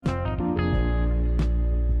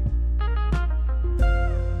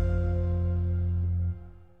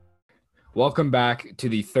Welcome back to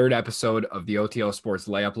the third episode of the OTL Sports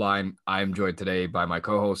Layup Line. I'm joined today by my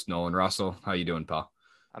co-host Nolan Russell. How you doing, pal?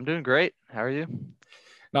 I'm doing great. How are you?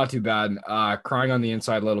 Not too bad. Crying on the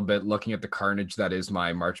inside a little bit, looking at the carnage that is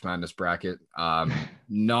my March Madness bracket.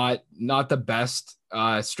 Not the best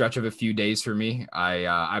stretch of a few days for me.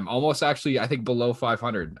 I'm almost actually I think below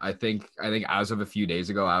 500. I think as of a few days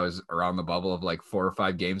ago I was around the bubble of like 4 or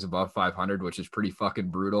 5 games above 500, which is pretty fucking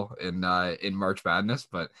brutal in March Madness.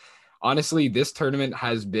 But honestly, this tournament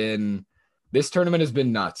has been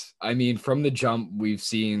nuts. I mean, from the jump, we've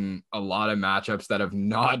seen a lot of matchups that have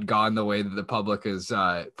not gone the way that the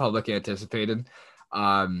public anticipated.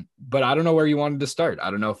 But I don't know where you wanted to start. I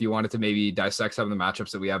don't know if you wanted to maybe dissect some of the matchups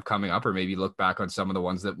that we have coming up, or maybe look back on some of the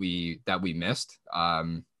ones that we missed.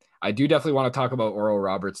 I do definitely want to talk about Oral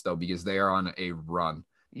Roberts though, because they are on a run.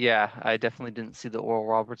 Yeah, I definitely didn't see the Oral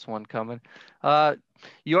Roberts one coming. Uh,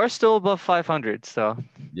 you are still above 500, so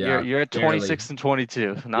you're Yeah, you're at barely. 26 and 22.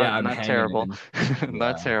 Yeah, Not I'm not hanging terrible. in.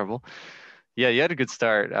 Not Yeah, terrible. Yeah, you had a good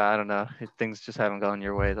start. I don't know. Things just haven't gone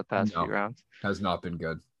your way the past few no, rounds. has not been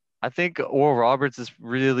good. I think Oral Roberts is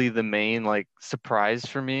really the main like surprise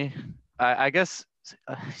for me. I guess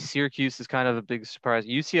Syracuse is kind of a big surprise.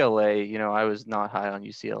 UCLA, I was not high on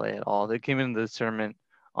UCLA at all. They came into the tournament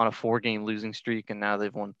on a 4-game losing streak, and now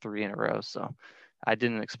they've won three in a row. So I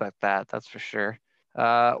didn't expect that. That's for sure.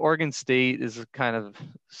 Oregon State is kind of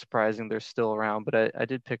surprising. They're still around, but I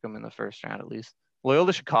did pick them in the first round at least.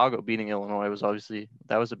 Loyola Chicago beating Illinois was obviously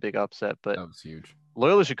that was a big upset, but That was huge.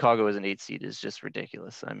 Loyola Chicago as an 8 seed is just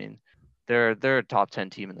ridiculous. I mean, they're a top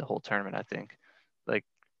 10 team in the whole tournament. I think. Like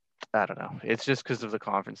I don't know. It's just because of the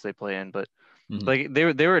conference they play in, but Mhm. like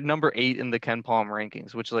they were at number 8 in the Ken Palm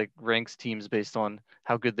rankings, which like ranks teams based on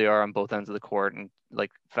how good they are on both ends of the court and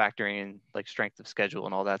like factoring in like strength of schedule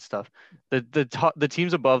and all that stuff. The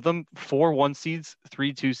teams above them, 4 1 seeds,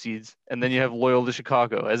 3 2 seeds, and then you have Loyola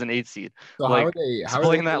Chicago as an 8 seed. So how are Like they? How are they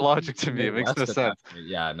explain that logic to in me. the It makes no West at that sense. point?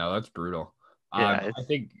 Yeah, no, that's brutal. Yeah, I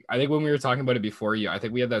think when we were talking about it before you, I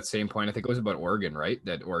think we had that same point. I think it was about Oregon, right?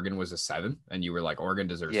 That Oregon was a 7, and you were like, Oregon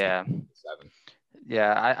deserves to be yeah. a 7.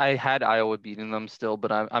 Yeah, I had Iowa beating them still, but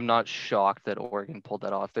I'm not shocked that Oregon pulled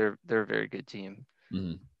that off. They're a very good team.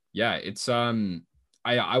 Mhm. Yeah,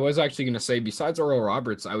 I was actually going to say, besides Oral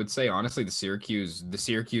Roberts, I would say honestly the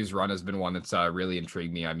Syracuse run has been one that's really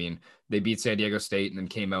intrigued me. I mean, they beat San Diego State and then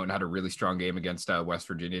came out and had a really strong game against West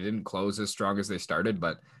Virginia. Didn't close as strong as they started,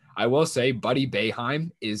 but I will say Buddy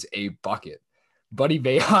Boeheim is a bucket. Buddy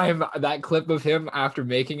Boeheim, that clip of him after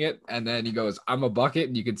making it, and then he goes, "I'm a bucket,"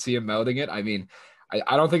 and you can see him mouthing it. I mean,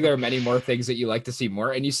 I don't think there are many more things that you like to see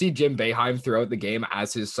more. And you see Jim Boeheim throughout the game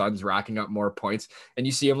as his son's racking up more points. And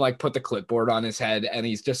you see him like put the clipboard on his head and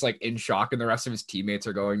he's just like in shock, and the rest of his teammates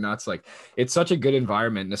are going nuts. Like it's such a good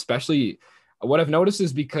environment. And especially what I've noticed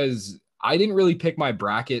is because I didn't really pick my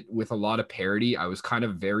bracket with a lot of parity. I was kind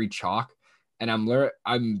of very chalk. And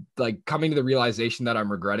I'm like coming to the realization that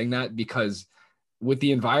I'm regretting that, because with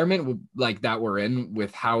the environment like that we're in,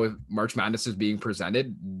 with how March Madness is being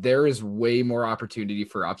presented, there is way more opportunity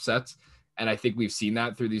for upsets. And I think we've seen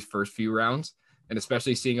that through these first few rounds, and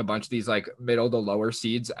especially seeing a bunch of these like middle to lower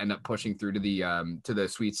seeds end up pushing through to the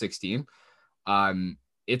Sweet 16.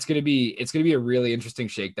 It's gonna be a really interesting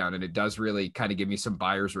shakedown, and it does really kind of give me some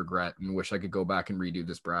buyer's regret and wish I could go back and redo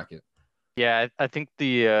this bracket. Yeah, I think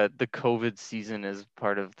the COVID season is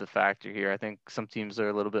part of the factor here. I think some teams are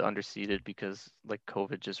a little bit underseeded because like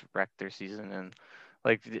COVID just wrecked their season, and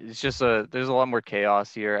like it's just there's a lot more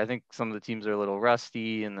chaos here. I think some of the teams are a little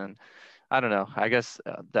rusty, and then I don't know. I guess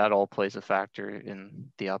that all plays a factor in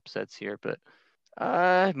the upsets here, but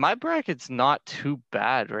my bracket's not too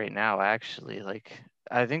bad right now, actually. Like,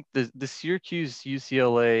 I think the Syracuse,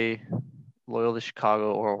 UCLA, Loyola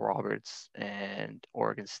Chicago, Oral Roberts, and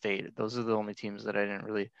Oregon State. Those are the only teams that I didn't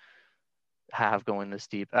really have going this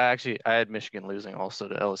deep. I had Michigan losing also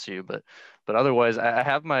to LSU, but otherwise I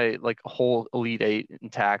have my like whole Elite Eight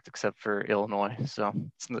intact except for Illinois. So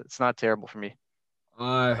it's not terrible for me.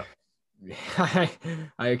 Uh,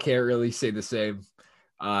 I can't really say the same,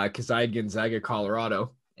 because I had Gonzaga,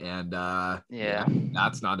 Colorado, and yeah, Yeah.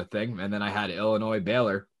 that's not a thing. And then I had Illinois,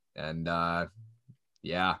 Baylor, and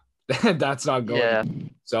yeah, that's not going. Yeah.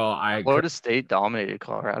 So I could, Florida State dominated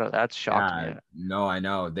Colorado. That shocked me. yeah, no, I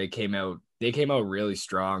know they came out really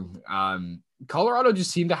strong. Colorado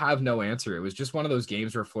just seemed to have no answer. It was just one of those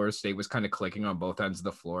games where Florida State was kind of clicking on both ends of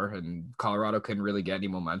the floor, and Colorado couldn't really get any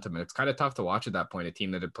momentum. And it's kind of tough to watch at that point, a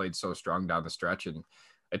team that had played so strong down the stretch, and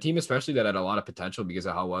a team especially that had a lot of potential because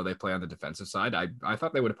of how well they play on the defensive side. I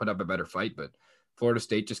thought they would have put up a better fight, but Florida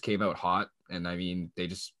State just came out hot, and I mean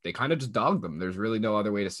they kind of just dogged them. There's really no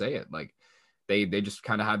other way to say it. Like they just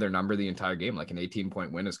kind of had their number the entire game. Like an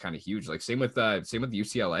 18-point win is kind of huge. Like same with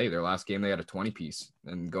UCLA. Their last game they had a 20 piece,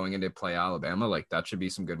 and going into play Alabama, like that should be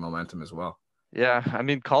some good momentum as well. Yeah, I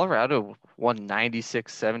mean Colorado won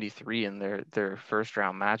 96-73 in their first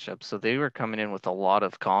round matchup, so they were coming in with a lot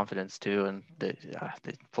of confidence too, and the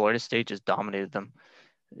Florida State just dominated them.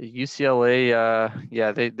 UCLA,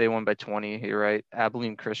 yeah, they won by 20. You're right.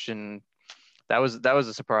 Abilene Christian, that was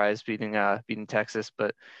a surprise beating Texas,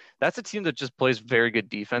 but that's a team that just plays very good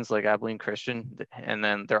defense like Abilene Christian, and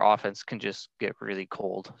then their offense can just get really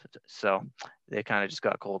cold. So they kind of just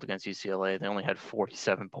got cold against UCLA. They only had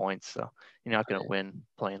 47 points, so you're not going to win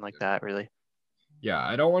playing like that, really. Yeah,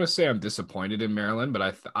 I don't want to say I'm disappointed in Maryland,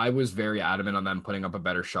 but I was very adamant on them putting up a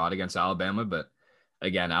better shot against Alabama. But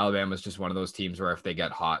again, Alabama is just one of those teams where if they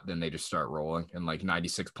get hot, then they just start rolling. And like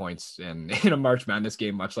 96 points in a March Madness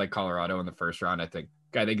game, much like Colorado in the first round, I think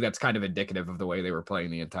that's kind of indicative of the way they were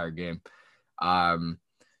playing the entire game. Um,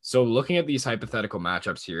 so looking at these hypothetical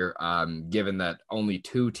matchups here, given that only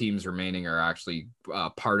two teams remaining are actually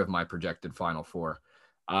part of my projected Final Four,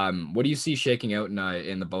 what do you see shaking out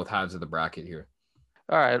in the both halves of the bracket here?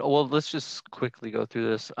 All right, well, let's just quickly go through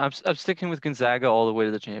this. I'm sticking with Gonzaga all the way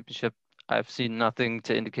to the championship. I've seen nothing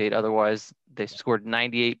to indicate otherwise. They scored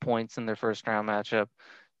 98 points in their first round matchup.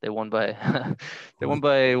 They won by they won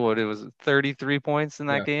by what, it was 33 points in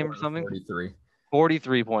that Yeah, game or something. 43.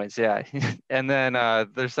 43 points, yeah. And then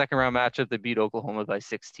their second round matchup, they beat Oklahoma by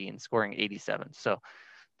 16, scoring 87. So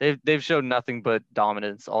they've showed nothing but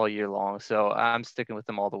dominance all year long. So I'm sticking with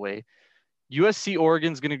them all the way. USC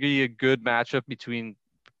Oregon's going to be a good matchup between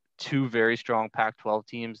two very strong Pac-12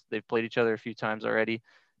 teams. They've played each other a few times already.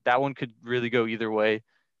 That one could really go either way.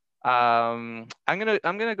 I'm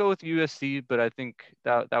gonna go with USC, but I think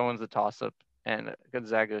that one's a toss-up, and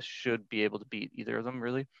Gonzaga should be able to beat either of them.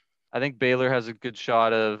 Really, I think Baylor has a good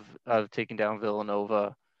shot of taking down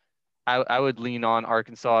Villanova. I would lean on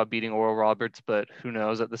Arkansas beating Oral Roberts, but who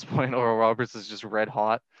knows at this point? Oral Roberts is just red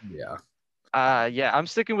hot. Yeah. Yeah, I'm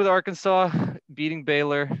sticking with Arkansas beating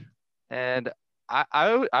Baylor, and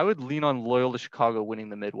I would lean on Loyola Chicago winning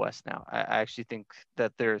the Midwest now. I actually think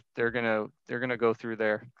that they're gonna go through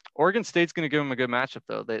there. Oregon State's gonna give them a good matchup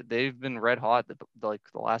though. They've been red hot like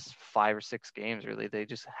the last 5 or 6 games really. They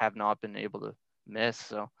just have not been able to miss.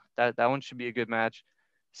 So that one should be a good match.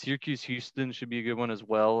 Syracuse Houston should be a good one as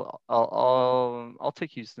well. I'll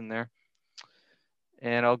take Houston there,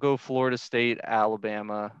 and I'll go Florida State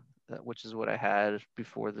Alabama, which is what I had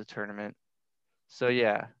before the tournament. So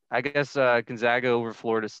yeah, I guess Gonzaga over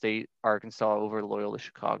Florida State, Arkansas over Loyola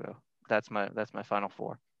Chicago. That's my final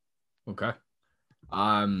four. Okay.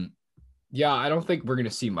 Um, yeah, I don't think we're gonna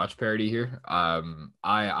see much parity here. I'm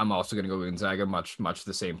also gonna go Gonzaga, much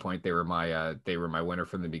the same point. They were my winner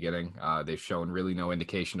from the beginning. They've shown really no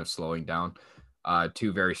indication of slowing down.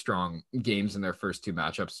 Two very strong games in their first two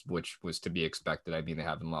matchups, which was to be expected. I mean, they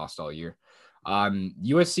haven't lost all year.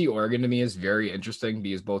 USC Oregon to me is very interesting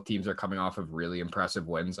because both teams are coming off of really impressive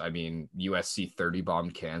wins. I mean, USC 30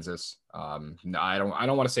 bombed Kansas. I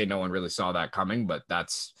don't want to say no one really saw that coming, but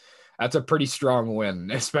that's a pretty strong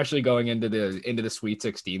win, especially going into the Sweet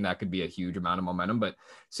 16. That could be a huge amount of momentum. But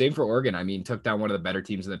same for Oregon. I mean, took down one of the better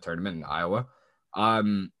teams in the tournament in Iowa.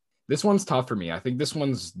 This one's tough for me. I think this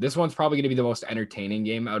one's probably going to be the most entertaining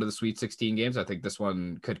game out of the Sweet 16 games. I think this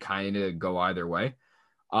one could kind of go either way.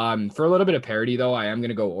 For a little bit of parity though, I am going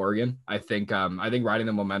to go Oregon. I think riding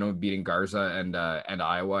the momentum of beating Garza and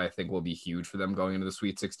Iowa, I think will be huge for them going into the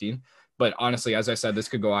Sweet 16. But honestly, as I said, this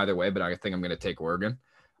could go either way, but I think I'm going to take Oregon.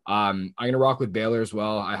 I'm going to rock with Baylor as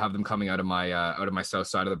well. I have them coming out of my south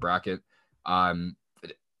side of the bracket. I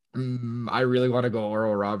really want to go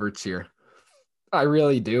Oral Roberts here. I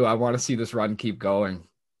really do. I want to see this run keep going.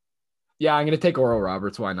 Yeah, I'm going to take Oral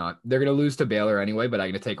Roberts. Why not? They're going to lose to Baylor anyway, but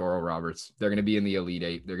I'm going to take Oral Roberts. They're going to be in the Elite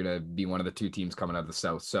Eight. They're going to be one of the two teams coming out of the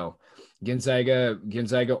South. So Gonzaga,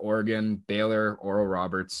 Oregon, Baylor, Oral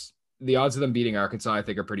Roberts. The odds of them beating Arkansas, I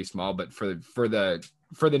think, are pretty small. But for the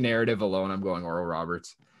narrative alone, I'm going Oral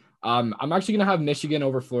Roberts. I'm actually going to have Michigan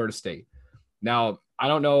over Florida State. Now, I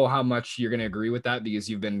don't know how much you're going to agree with that because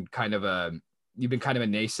you've been kind of a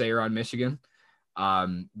naysayer on Michigan.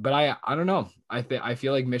 But I don't know. I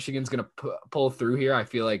feel like Michigan's going to pull through here. I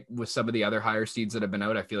feel like with some of the other higher seeds that have been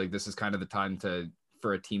out, I feel like this is kind of the time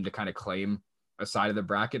for a team to kind of claim a side of the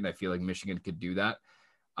bracket. And I feel like Michigan could do that.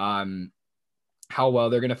 How well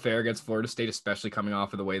they're going to fare against Florida State, especially coming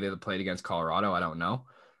off of the way they played against Colorado, I don't know.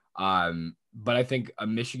 But I think a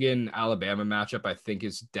Michigan Alabama matchup, I think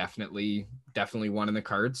is definitely one in the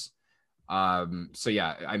cards. So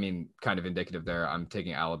yeah, I mean, kind of indicative there. I'm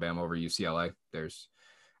taking Alabama over UCLA. There's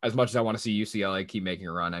as much as I want to see UCLA keep making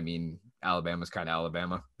a run. I mean, Alabama's kind of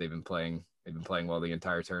Alabama. They've been playing well the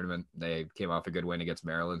entire tournament. They came off a good win against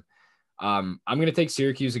Maryland. I'm going to take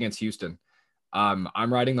Syracuse against Houston.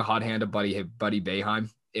 I'm riding the hot hand of Buddy Boeheim.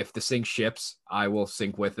 If the sink ships, I will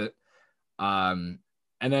sink with it. And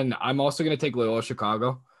then I'm also going to take Loyola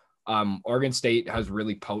Chicago. Oregon State has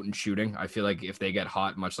really potent shooting. I feel like if they get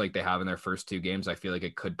hot, much like they have in their first two games, I feel like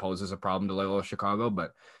it could pose as a problem to Loyola Chicago.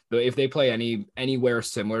 But if they play anywhere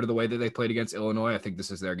similar to the way that they played against Illinois, I think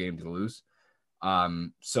this is their game to lose.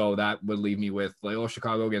 So that would leave me with Loyola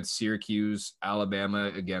Chicago against Syracuse, Alabama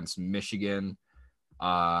against Michigan.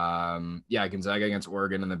 Gonzaga against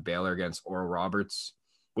Oregon, and then Baylor against Oral Roberts,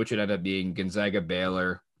 which would end up being Gonzaga,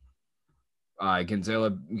 Baylor,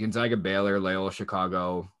 Baylor, Loyola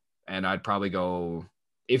Chicago, and I'd probably go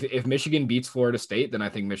if Michigan beats Florida State, then I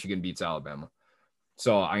think Michigan beats Alabama.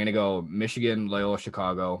 So I'm gonna go Michigan, Loyola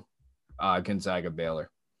Chicago, Gonzaga, Baylor.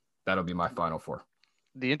 That'll be my final four.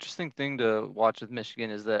 The interesting thing to watch with Michigan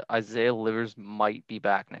is that Isaiah Livers might be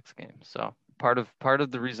back next game. So part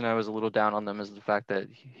of the reason I was a little down on them is the fact that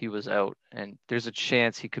he was out, and there's a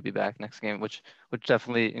chance he could be back next game, which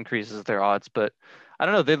definitely increases their odds. But I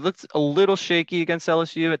don't know. They looked a little shaky against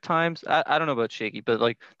LSU at times. I don't know about shaky, but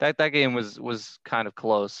like that game was kind of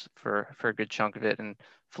close for a good chunk of it. And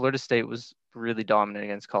Florida State was really dominant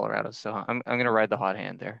against Colorado. So I'm gonna ride the hot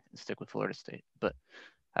hand there and stick with Florida State. But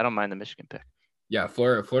I don't mind the Michigan pick. Yeah,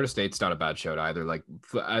 Florida State's not a bad shout either. Like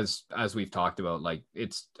as we've talked about, like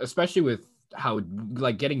it's especially with how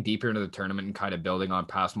like getting deeper into the tournament and kind of building on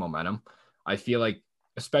past momentum. I feel like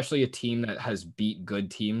especially a team that has beat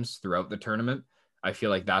good teams throughout the tournament, I feel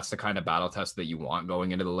like that's the kind of battle test that you want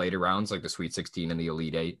going into the later rounds, like the Sweet 16 and the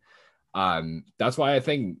Elite Eight. That's why I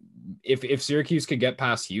think if Syracuse could get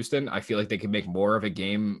past Houston, I feel like they could make more of a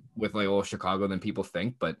game with Loyola Chicago than people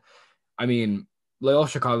think. But I mean, Loyola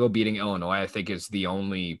Chicago beating Illinois, I think, is the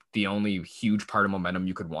only huge part of momentum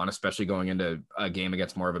you could want, especially going into a game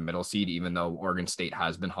against more of a middle seed, even though Oregon State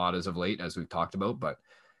has been hot as of late, as we've talked about. But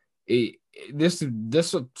this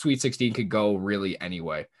Sweet 16 could go really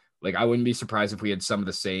anyway. Like, I wouldn't be surprised if we had some of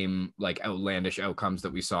the same like outlandish outcomes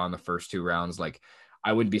that we saw in the first two rounds. Like,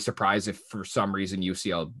 I wouldn't be surprised if for some reason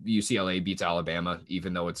UCLA beats Alabama,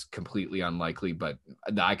 even though it's completely unlikely, but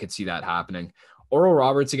I could see that happening. Oral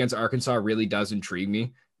Roberts against Arkansas really does intrigue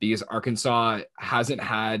me because Arkansas hasn't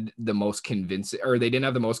had the most convincing, or they didn't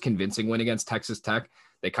have the most convincing win against Texas Tech.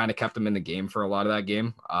 They kind of kept them in the game for a lot of that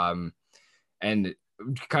game. And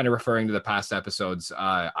kind of referring to the past episodes,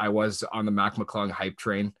 I was on the Mac McClung hype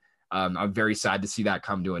train. I'm very sad to see that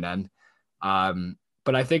come to an end.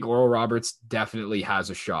 But I think Oral Roberts definitely has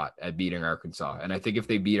a shot at beating Arkansas. And I think if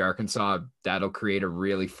they beat Arkansas, that'll create a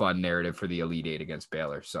really fun narrative for the Elite Eight against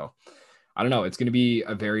Baylor. So I don't know. It's going to be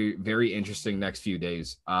a very, very interesting next few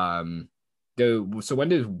days. So when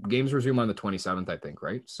do games resume? On the 27th, I think,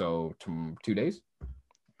 right? So 2 days.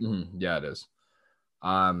 Mm-hmm. Yeah, it is.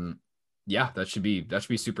 Yeah, that should be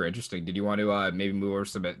super interesting. Did you want to maybe move over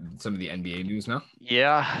some of the NBA news now?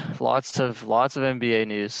 Yeah, lots of NBA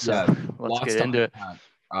news. So yeah, let's get into it.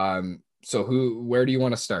 So where do you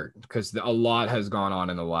want to start? Because a lot has gone on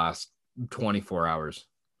in the last 24 hours.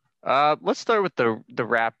 Let's start with the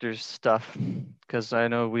Raptors stuff, because I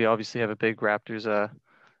know we obviously have a big Raptors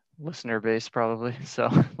listener base probably. So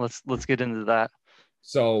let's get into that.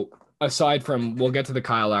 So aside from, we'll get to the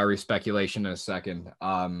Kyle Lowry speculation in a second.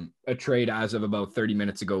 A trade as of about 30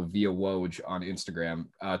 minutes ago via Woj on Instagram.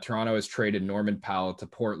 Toronto has traded Norman Powell to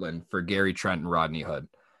Portland for Gary Trent and Rodney Hood.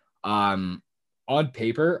 On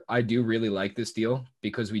paper, I do really like this deal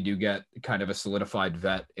because we do get kind of a solidified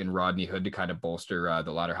vet in Rodney Hood to kind of bolster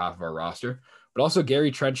the latter half of our roster. But also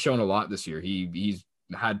Gary Trent's shown a lot this year. He's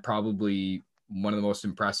had probably one of the most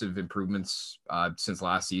impressive improvements since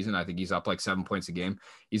last season. I think he's up like 7 points a game.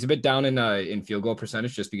 He's a bit down in field goal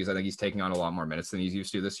percentage just because I think he's taking on a lot more minutes than he's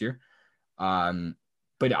used to this year.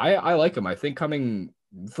 But I like him. I think coming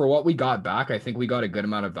for what we got back, I think we got a good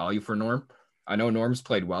amount of value for Norm. I know Norm's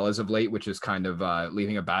played well as of late, which is kind of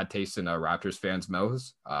leaving a bad taste in Raptors fans'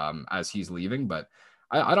 mouths as he's leaving. But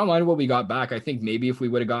I don't mind what we got back. I think maybe if we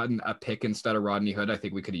would have gotten a pick instead of Rodney Hood, I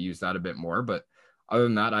think we could have used that a bit more. But other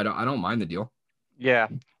than that, I don't mind the deal. Yeah,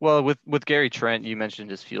 well, with Gary Trent, you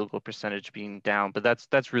mentioned his field goal percentage being down, but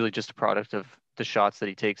that's really just a product of the shots that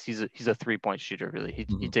he takes. He's a 3-point shooter, really.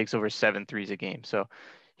 He takes over 7 threes a game, so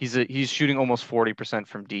he's shooting almost 40%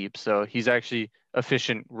 from deep. So he's actually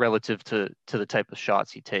efficient relative to the type of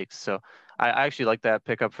shots he takes. So I actually like that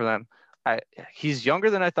pickup for them. He's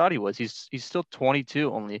younger than I thought he was. He's still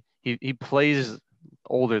 22 only. He plays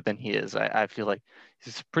older than he is. I feel like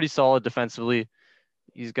he's pretty solid defensively.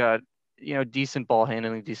 He's got decent ball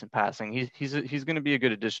handling, decent passing. He's going to be a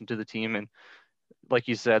good addition to the team. And like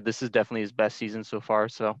you said, this is definitely his best season so far.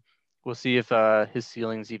 So we'll see if his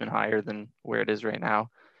ceiling's even higher than where it is right now.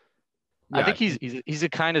 I Yeah, think he's a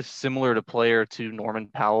kind of similar to player to Norman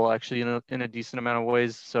Powell actually in a decent amount of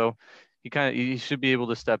ways. So he should be able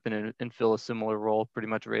to step in and fill a similar role pretty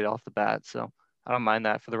much right off the bat. So I don't mind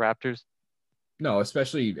that for the Raptors. no,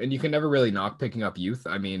 especially, and you can never really knock picking up youth.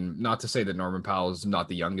 I mean, not to say that Norman Powell is not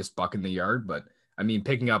the youngest buck in the yard, but I mean,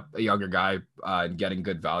 picking up a younger guy and getting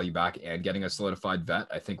good value back and getting a solidified vet,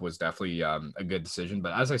 I think was definitely a good decision.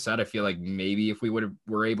 But as I said, I feel like maybe if we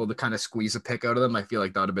were able to kind of squeeze a pick out of them, I feel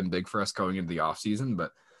like that would have been big for us going into the offseason.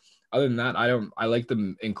 But other than that, I like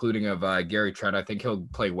them including of Gary Trent. I think he'll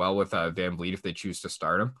play well with Van Vliet if they choose to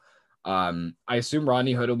start him. I assume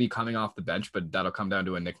Rodney Hood will be coming off the bench, but that'll come down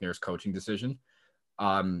to a Nick Nurse coaching decision.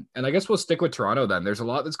 And I guess we'll stick with Toronto then. There's a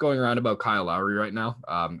lot that's going around about Kyle Lowry right now.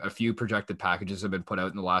 A few projected packages have been put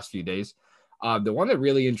out in the last few days. The one that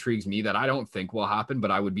really intrigues me that I don't think will happen,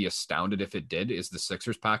 but I would be astounded if it did, is the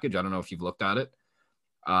Sixers package. I don't know if you've looked at it.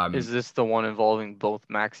 Is this the one involving both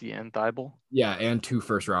Maxey and Thibault? Yeah, and 2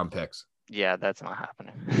 first-round picks. Yeah, that's not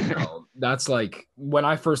happening. No, that's like when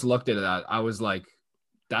I first looked at that, I was like,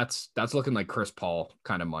 that's looking like Chris Paul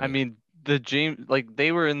kind of money. I mean,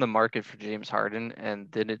 they were in the market for James Harden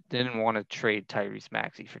and didn't want to trade Tyrese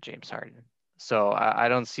Maxey for James Harden. So I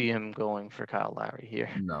don't see him going for Kyle Lowry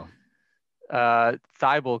here. No.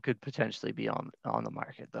 Thibault could potentially be on the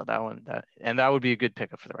market though. That would be a good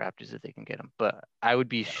pickup for the Raptors if they can get him. But I would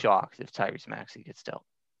be shocked if Tyrese Maxey gets dealt.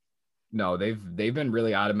 No, they've been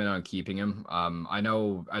really adamant on keeping him. I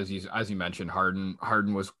know as you mentioned,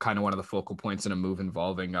 Harden was kind of one of the focal points in a move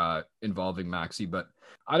involving Maxey, but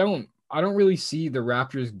I don't really see the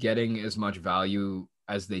Raptors getting as much value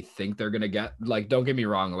as they think they're gonna get. Like, don't get me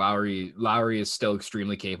wrong, Lowry is still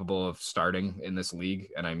extremely capable of starting in this league,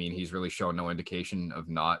 and I mean he's really shown no indication of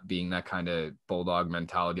not being that kind of bulldog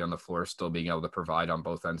mentality on the floor, still being able to provide on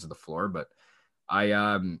both ends of the floor, but I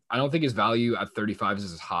don't think his value at 35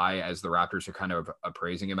 is as high as the Raptors are kind of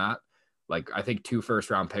appraising him at. Like, I think 2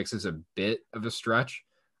 first-round picks is a bit of a stretch.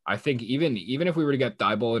 I think even if we were to get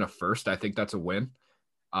Thibault in a first, I think that's a win.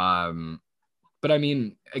 But I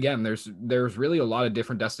mean, again, there's really a lot of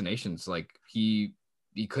different destinations. Like he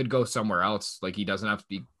could go somewhere else. Like he doesn't have to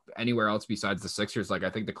be anywhere else besides the Sixers. Like I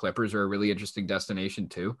think the Clippers are a really interesting destination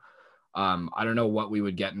too. I don't know what we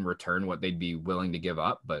would get in return, what they'd be willing to give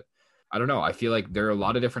up, but I don't know. I feel like there are a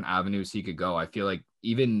lot of different avenues he could go. I feel like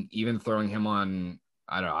even throwing him on,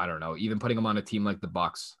 I don't know, even putting him on a team like the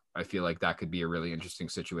Bucks, I feel like that could be a really interesting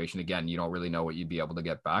situation. Again, you don't really know what you'd be able to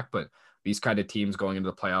get back, but these kind of teams going into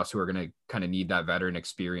the playoffs who are going to kind of need that veteran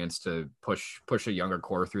experience to push a younger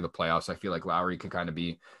core through the playoffs. I feel like Lowry could kind of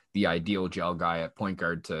be the ideal gel guy at point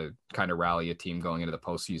guard to kind of rally a team going into the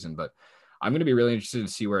postseason. But I'm going to be really interested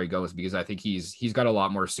to see where he goes because I think he's got a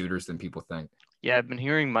lot more suitors than people think. Yeah, I've been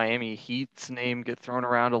hearing Miami Heat's name get thrown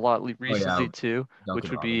around a lot recently too, which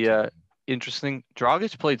would be interesting.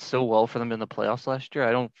 Dragic played so well for them in the playoffs last year.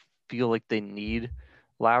 I don't feel like they need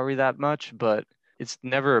Lowry that much, but it's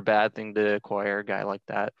never a bad thing to acquire a guy like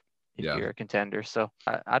that if you're a contender. So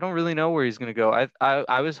I don't really know where he's going to go.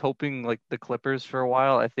 I was hoping like the Clippers for a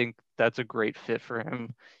while. I think that's a great fit for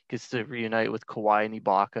him. Gets to reunite with Kawhi and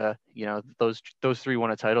Ibaka. You know, those three won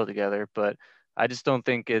a title together, but I just don't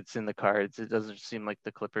think it's in the cards. It doesn't seem like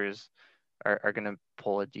the Clippers are going to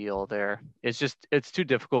pull a deal there. It's too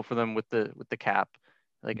difficult for them with the cap.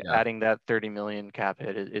 Like adding that 30 million cap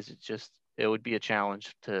hit it would be a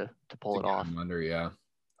challenge to pull it off.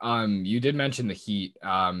 You did mention the Heat.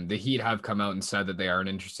 The Heat have come out and said that they aren't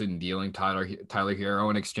interested in dealing Tyler Herro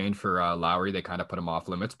in exchange for Lowry. They kind of put him off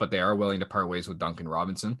limits, but they are willing to part ways with Duncan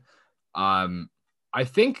Robinson. I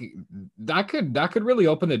think that could really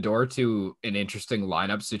open the door to an interesting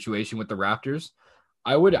lineup situation with the Raptors.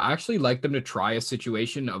 I would actually like them to try a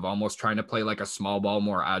situation of almost trying to play like a small ball,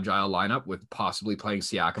 more agile lineup with possibly playing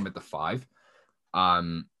Siakam at the 5.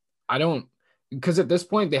 Because at this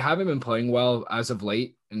point they haven't been playing well as of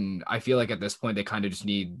late. And I feel like at this point they kind of just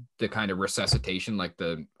need the kind of resuscitation, like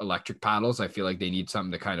the electric paddles. I feel like they need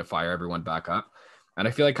something to kind of fire everyone back up. And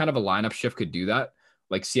I feel like kind of a lineup shift could do that.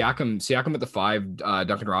 Like Siakam at the 5,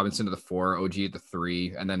 Duncan Robinson at the 4, OG at the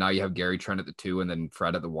 3, and then now you have Gary Trent at the 2, and then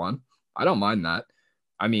Fred at the 1. I don't mind that.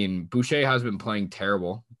 I mean, Boucher has been playing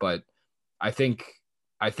terrible, but I think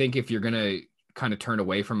if you're gonna kind of turn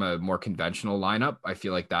away from a more conventional lineup, I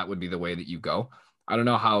feel like that would be the way that you go. I don't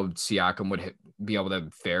know how Siakam would be able to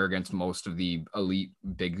fare against most of the elite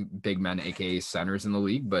big men, aka centers in the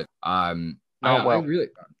league, but not well. I really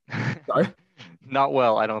sorry, not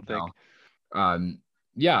well. I don't think.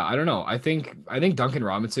 Yeah, I don't know. I think Duncan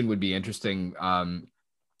Robinson would be interesting.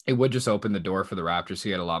 It would just open the door for the Raptors to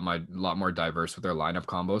get a lot more diverse with their lineup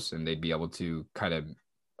combos, and they'd be able to kind of,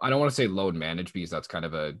 I don't want to say load manage because that's kind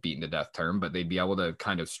of a beaten to death term, but they'd be able to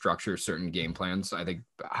kind of structure certain game plans. I think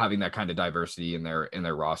having that kind of diversity in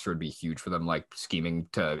their roster would be huge for them, like scheming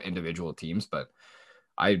to individual teams. But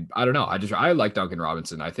I don't know. I like Duncan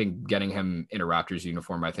Robinson. I think getting him in a Raptors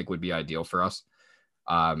uniform, I think would be ideal for us.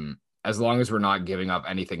 As long as we're not giving up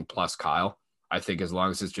anything plus Kyle. I think as long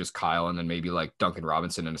as it's just Kyle and then maybe like Duncan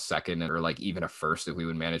Robinson in a second or like even a first, if we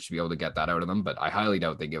would manage to be able to get that out of them. But I highly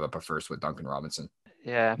doubt they give up a first with Duncan Robinson.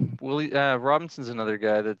 Yeah, Willie Robinson's another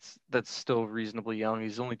guy that's still reasonably young.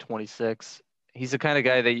 He's only 26. He's the kind of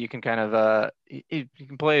guy that you can kind of he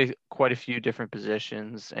can play quite a few different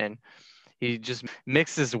positions, and he just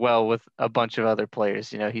mixes well with a bunch of other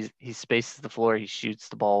players. You know, he spaces the floor, he shoots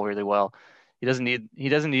the ball really well. He doesn't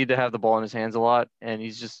need to have the ball in his hands a lot, and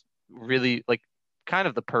he's just really like kind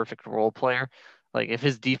of the perfect role player. Like if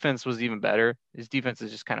his defense was even better, his defense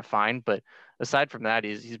is just kind of fine, but aside from that,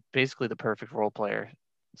 he's basically the perfect role player.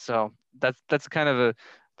 So that's kind of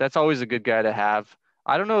that's always a good guy to have.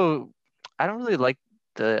 I don't know, I don't really like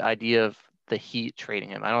the idea of the Heat trading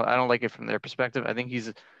him. I don't like it from their perspective. I think he's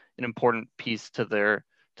an important piece to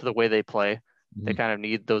the way they play. They Mhm. kind of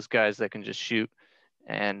need those guys that can just shoot,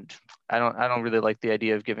 and I don't really like the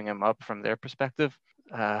idea of giving him up from their perspective.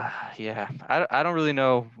 Yeah, I don't really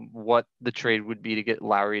know what the trade would be to get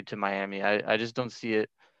Lowry to Miami. I just don't see it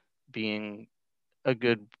being a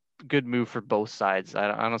good move for both sides.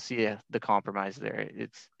 I don't see the compromise there.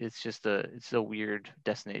 It's a weird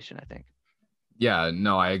destination, I think. Yeah,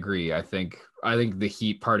 no, I agree. I think the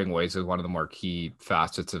Heat parting ways is one of the more key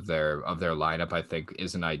facets of their lineup. I think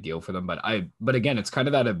isn't ideal for them, but again, it's kind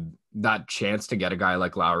of that chance to get a guy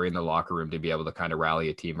like Lowry in the locker room to be able to kind of rally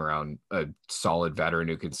a team around a solid veteran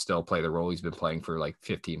who can still play the role he's been playing for like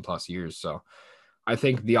 15 plus years. So I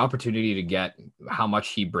think the opportunity to get how much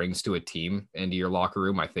he brings to a team into your locker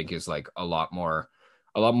room, I think is like a lot more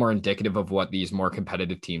indicative of what these more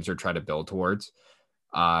competitive teams are trying to build towards.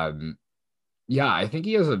 Um, yeah, I think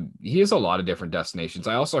he has a lot of different destinations.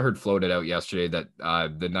 I also heard floated out yesterday that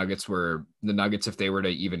the Nuggets if they were to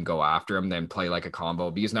even go after him, then play like a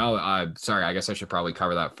combo because now sorry, I guess I should probably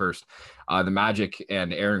cover that first. The Magic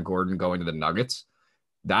and Aaron Gordon going to the Nuggets.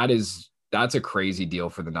 That's a crazy deal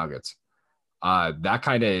for the Nuggets.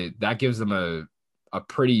 That gives them a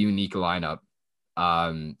pretty unique lineup.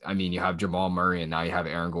 I mean, you have Jamal Murray and now you have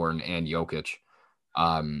Aaron Gordon and Jokic.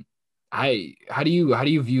 Um, how do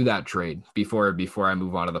you view that trade before I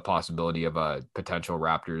move on to the possibility of a potential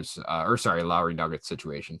Raptors or sorry Lowry Nuggets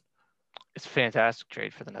situation? It's a fantastic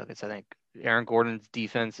trade for the Nuggets. I think Aaron Gordon's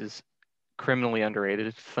defense is criminally underrated.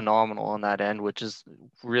 It's phenomenal on that end, which is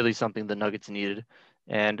really something the Nuggets needed.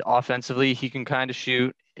 And offensively, he can kind of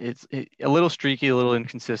shoot. A little streaky, a little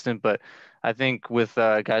inconsistent, but I think with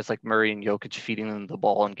guys like Murray and Jokic feeding him the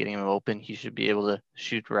ball and getting him open, he should be able to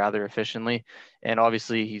shoot rather efficiently. And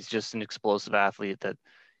obviously, he's just an explosive athlete that,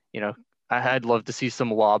 you know, I'd love to see some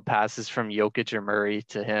lob passes from Jokic or Murray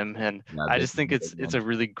to him. And Yeah, I they just think can be it's big it's a ones.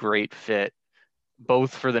 really great fit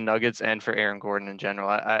both for the Nuggets and for Aaron Gordon in general.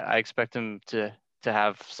 I expect him to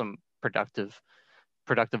have some productive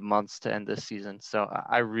months to end this season. So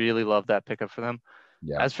I really love that pickup for them.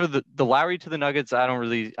 Yeah. As for the Lowry to the Nuggets, I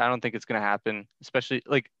don't think it's going to happen. Especially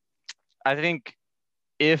like I think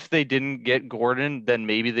if they didn't get Gordon, then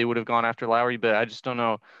maybe they would have gone after Lowry. But I just don't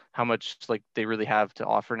know how much like they really have to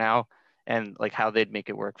offer now, and like how they'd make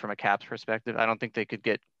it work from a Caps perspective. I don't think they could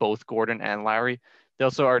get both Gordon and Lowry. They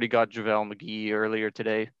also already got JaVale McGee earlier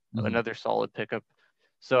today, Mhm. another solid pickup.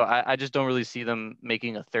 So I just don't really see them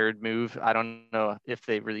making a third move. I don't know if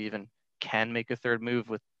they really even can make a third move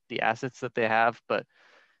with the assets that they have, but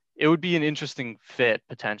it would be an interesting fit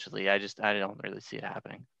potentially. I don't really see it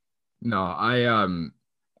happening. No,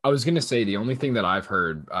 I was gonna say the only thing that I've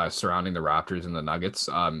heard surrounding the Raptors and the Nuggets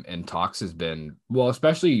in talks has been well,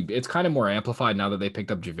 especially it's kind of more amplified now that they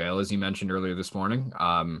picked up JaVale as you mentioned earlier this morning.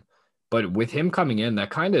 But with him coming in, that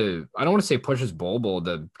kind of I don't want to say pushes Bol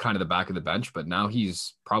to kind of the back of the bench, but now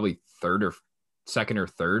he's probably third or second or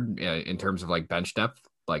third in terms of like bench depth,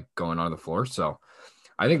 like going on the floor. So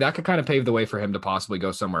I think that could kind of pave the way for him to possibly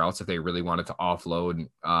go somewhere else if they really wanted to offload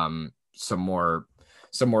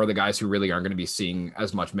some more of the guys who really aren't going to be seeing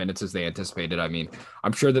as much minutes as they anticipated. I mean,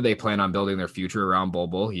 I'm sure that they plan on building their future around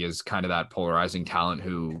Bol. He is kind of that polarizing talent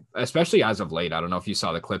who, especially as of late, I don't know if you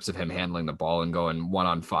saw the clips of him handling the ball and going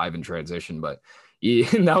 1-on-5 in transition, but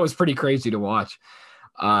that was pretty crazy to watch.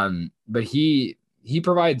 But he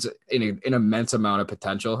provides an immense amount of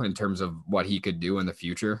potential in terms of what he could do in the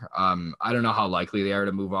future. I don't know how likely they are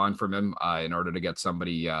to move on from him in order to get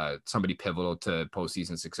somebody pivotal to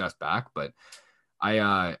postseason success back. But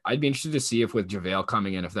I'd be interested to see if with JaVale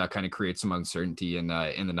coming in, if that kind of creates some uncertainty in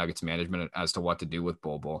the Nuggets management as to what to do with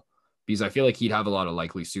Bol Bol. Because I feel like he'd have a lot of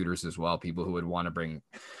likely suitors as well, people who would want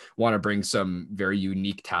to bring some very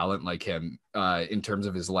unique talent like him in terms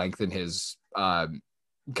of his length and his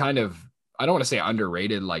kind of, I don't want to say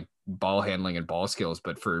underrated like ball handling and ball skills,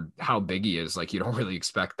 but for how big he is, like you don't really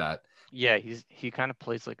expect that. Yeah, he kind of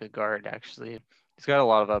plays like a guard actually. He's got a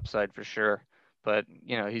lot of upside for sure, but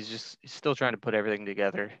he's still trying to put everything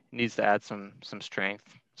together. He needs to add some strength,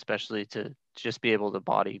 especially to just be able to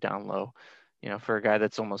body down low. For a guy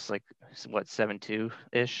that's almost like what 7'2"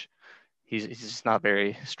 ish, he's just not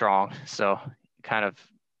very strong, so kind of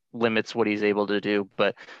limits what he's able to do.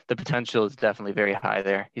 But the potential is definitely very high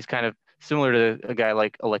there. He's kind of similar to a guy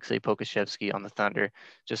like Alexei Pokusevski on the Thunder,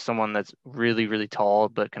 just someone that's really, really tall,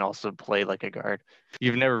 but can also play like a guard.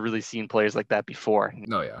 You've never really seen players like that before.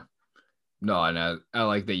 No, yeah. No, and I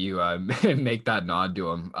like that you make that nod to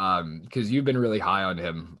him because you've been really high on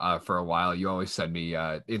him for a while. You always send me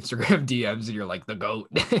Instagram DMs and you're like the GOAT.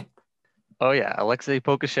 Oh yeah, Alexei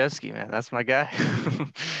Pokusevski, man, that's my guy.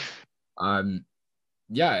 um,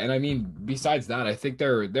 yeah, and I mean, besides that, I think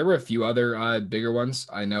there were a few other bigger ones.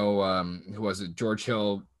 I know who was it? George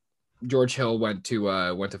Hill. George Hill went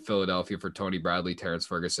to Philadelphia for Tony Bradley, Terrence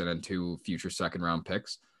Ferguson, and two future second round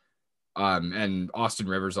picks. And Austin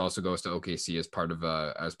Rivers also goes to OKC as part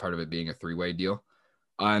of it being a three-way deal.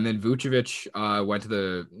 And then Vucevic went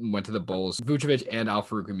to the Bulls. Vucevic and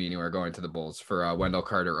Al-Farouq Aminu are going to the Bulls for Wendell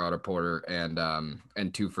Carter, Otto Porter,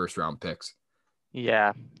 and two first-round picks.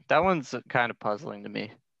 Yeah, that one's kind of puzzling to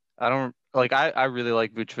me. I don't like I really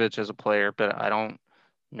like Vucevic as a player, but I don't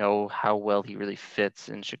know how well he really fits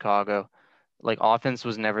in Chicago. Like offense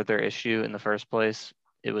was never their issue in the first place.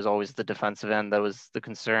 It was always the defensive end that was the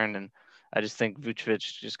concern, and I just think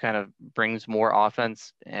Vucevic just kind of brings more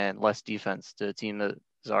offense and less defense to a team that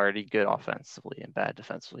is already good offensively and bad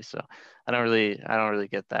defensively. So I don't really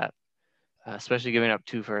get that, especially giving up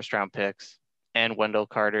two first round picks and Wendell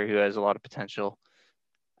Carter, who has a lot of potential.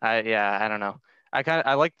 I don't know.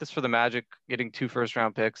 I like this for the Magic, getting two first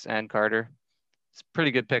round picks and Carter. It's a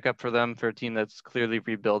pretty good pickup for them for a team that's clearly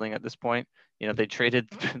rebuilding at this point. They traded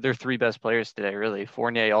their three best players today, really.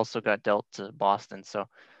 Fournier also got dealt to Boston, so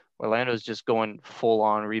Orlando's just going full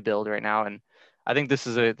on rebuild right now, and I think this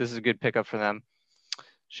is a good pickup for them.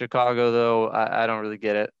 Chicago, though, I don't really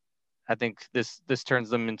get it. I think this turns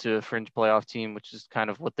them into a fringe playoff team, which is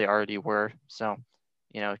kind of what they already were. So,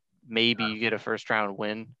 maybe you get a first round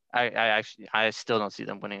win. I still don't see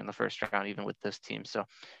them winning in the first round, even with this team. So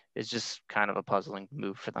it's just kind of a puzzling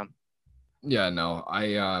move for them. Yeah, no,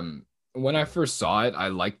 when I first saw it, I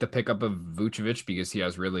liked the pickup of Vucevic because he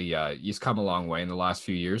has really he's come a long way in the last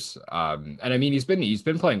few years. And I mean he's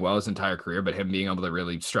been playing well his entire career, but him being able to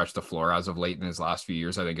really stretch the floor as of late in his last few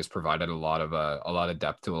years, I think has provided a lot of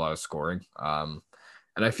depth to a lot of scoring. And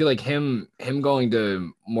I feel like him going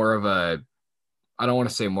to more of a, I don't want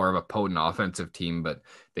to say more of a potent offensive team, but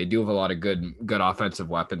they do have a lot of good offensive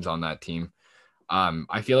weapons on that team.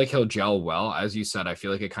 I feel like he'll gel well. As you said, I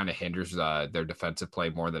feel like it kind of hinders their defensive play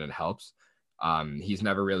more than it helps. He's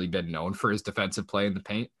never really been known for his defensive play in the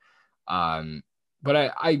paint. But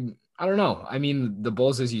I don't know. I mean, the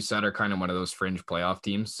Bulls, as you said, are kind of one of those fringe playoff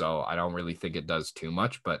teams, so I don't really think it does too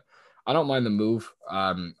much, but I don't mind the move.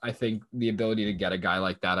 I think the ability to get a guy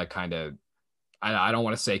like that, I don't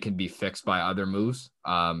want to say can be fixed by other moves,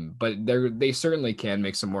 but they certainly can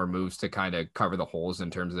make some more moves to kind of cover the holes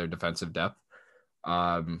in terms of their defensive depth.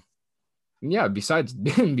 Yeah, besides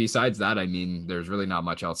besides that, I mean, there's really not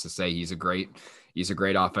much else to say. He's a great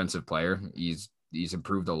offensive player. He's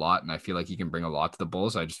improved a lot, and I feel like he can bring a lot to the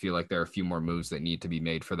Bulls. I just feel like there are a few more moves that need to be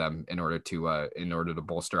made for them in order to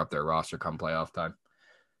bolster up their roster come playoff time.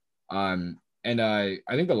 And I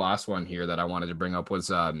think the last one here that I wanted to bring up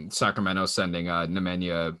was Sacramento sending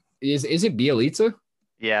Nemanja. Is it Bjelica?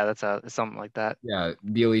 Yeah, that's something like that. Yeah,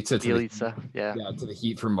 Bjelica yeah, to the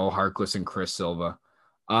Heat for Mo Harkless and Chris Silva.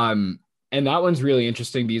 And that one's really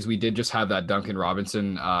interesting because we did just have that Duncan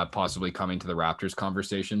Robinson possibly coming to the Raptors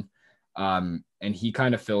conversation. And he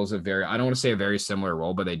kind of fills I don't want to say a very similar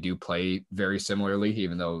role, but they do play very similarly,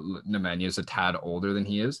 even though Nemanja is a tad older than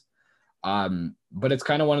he is. But it's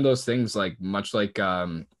kind of one of those things, like much like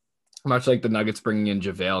the Nuggets bringing in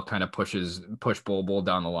JaVale kind of push Bol Bol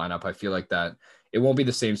down the lineup. I feel like that it won't be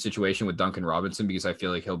the same situation with Duncan Robinson because I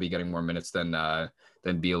feel like he'll be getting more minutes than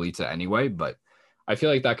Bjelica anyway. But I feel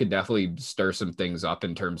like that could definitely stir some things up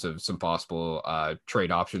in terms of some possible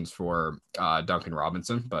trade options for Duncan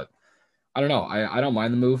Robinson. But I don't know. I don't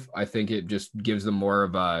mind the move. I think it just gives them more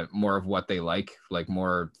of what they like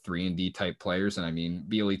more 3-and-D type players. And I mean,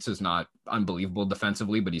 Bielitsa's not unbelievable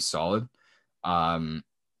defensively, but he's solid. Um,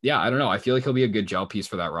 yeah, I don't know. I feel like he'll be a good gel piece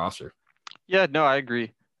for that roster. Yeah, no, I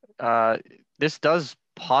agree. Uh, this does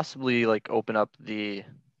possibly like open up the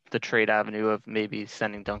trade avenue of maybe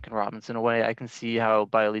sending Duncan Robinson away. I can see how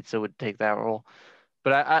Bielitsa would take that role,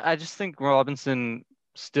 but I just think Robinson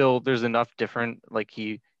still there's enough different. Like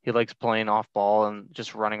he likes playing off ball and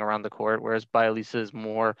just running around the court, whereas Bielitsa is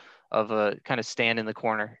more of a kind of stand in the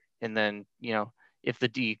corner, and then if the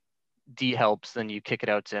D helps, then you kick it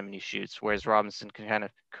out to him and he shoots. Whereas Robinson can kind of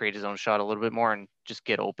create his own shot a little bit more and just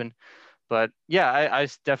get open. But yeah, I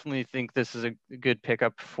definitely think this is a good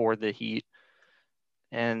pickup for the Heat.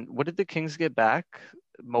 And what did the Kings get back?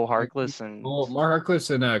 Mo Harkless and Well, Mark Harkless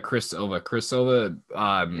and Chris Silva. Chris Silva,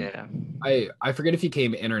 yeah, I forget if he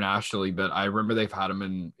came internationally, but I remember they've had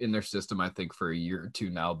him in their system, I think, for a year or two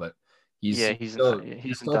now. But yeah, he he's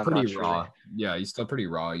hasn't still done pretty much really. raw. Yeah, he's still pretty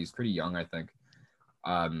raw. He's pretty young, I think.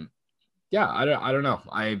 Um, yeah, I don't know.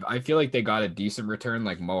 I feel like they got a decent return.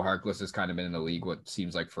 Like Mo Harkless has kind of been in the league what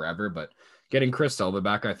seems like forever, but getting Chris Silva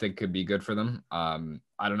back, I think, could be good for them. I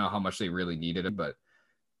don't know how much they really needed it, but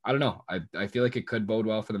I don't know. I feel like it could bode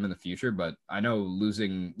well for them in the future, but I know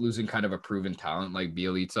losing kind of a proven talent like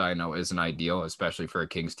Bielitsa, I know isn't ideal, especially for a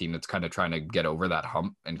Kings team that's kind of trying to get over that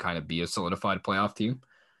hump and kind of be a solidified playoff team.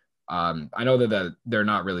 I know that they're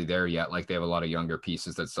not really there yet. Like they have a lot of younger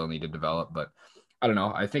pieces that still need to develop, but I don't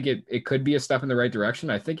know. I think it could be a step in the right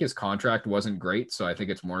direction. I think his contract wasn't great, so I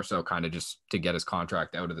think it's more so kind of just to get his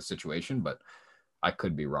contract out of the situation, but I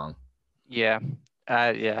could be wrong. Yeah,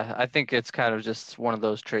 yeah, I think it's kind of just one of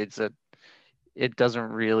those trades that it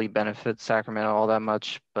doesn't really benefit Sacramento all that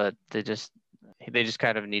much, but they just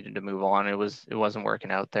kind of needed to move on. It wasn't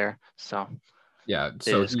working out there, so Yeah,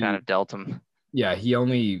 they so just kind of dealt him. yeah, he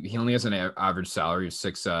only has an average salary of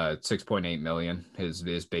 6.8 million. His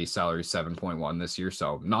base salary is 7.1 this year,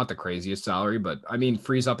 so not the craziest salary, but I mean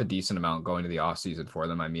frees up a decent amount going to the off season for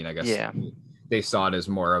them. I mean, I guess Yeah, they saw it as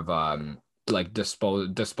more of like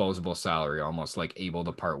disposable salary, almost like able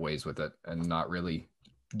to part ways with it and not really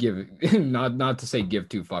give not to say give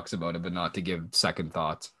two fucks about it, but not to give second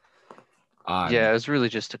thoughts. yeah, Um it was really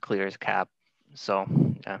just to clear his cap. So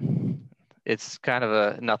yeah, it's kind of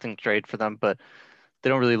a nothing trade for them, but they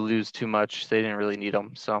don't really lose too much. They didn't really need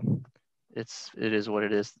them, so it is what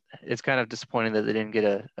it is. It's kind of disappointing that they didn't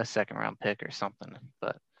get a second round pick or something,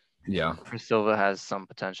 but yeah. Chris Silva has some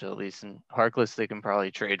potential at least, and Harkless they can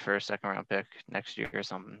probably trade for a second round pick next year or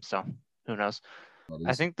something. So who knows?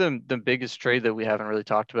 I think the biggest trade that we haven't really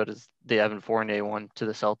talked about is the Evan Fournier one to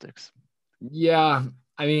the Celtics. Yeah,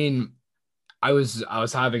 I mean, I was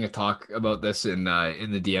having a talk about this in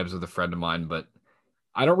the DMs with a friend of mine, but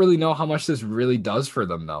I don't really know how much this really does for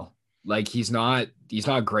them though. Like he's not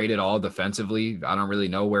great at all defensively. I don't really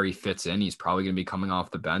know where he fits in. He's probably going to be coming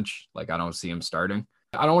off the bench. Like I don't see him starting.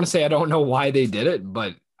 I don't want to say I don't know why they did it,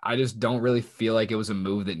 but I just don't really feel like it was a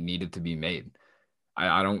move that needed to be made.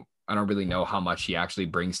 I don't really know how much he actually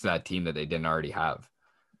brings to that team that they didn't already have.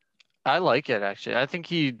 I like it actually. I think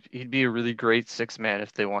he'd be a really great six man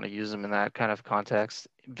if they want to use him in that kind of context.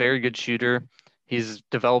 Very good shooter. He's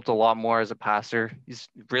developed a lot more as a passer. He's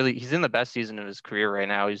in the best season of his career right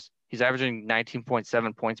now. He's averaging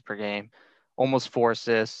 19.7 points per game, almost 4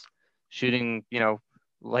 assists, shooting,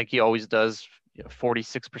 like he always does,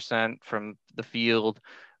 46% from the field,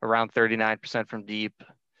 around 39% from deep,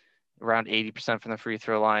 around 80% from the free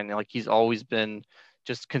throw line. Like he's always been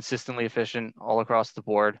just consistently efficient all across the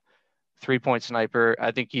board. 3 point sniper.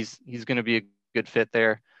 I think he's going to be a good fit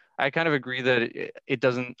there. I kind of agree that it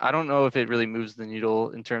doesn't. I don't know if it really moves the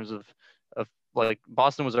needle in terms of like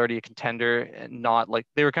Boston was already a contender and not like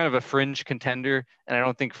they were kind of a fringe contender, and I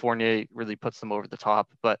don't think Fournier really puts them over the top.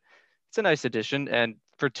 But it's a nice addition, and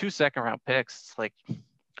for 2 second round picks, like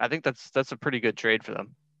I think that's a pretty good trade for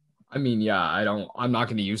them. I mean, yeah, I'm not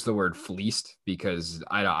going to use the word fleeced because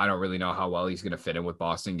I don't really know how well he's going to fit in with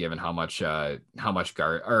Boston given how much guard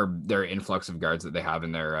or their influx of guards that they have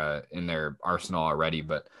in their arsenal already.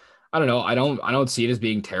 But I don't know. I don't see it as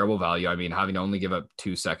being terrible value. I mean, having to only give up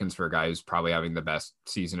 2 seconds for a guy who's probably having the best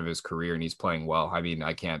season of his career and he's playing well. I mean,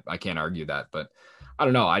 I can't argue that. But I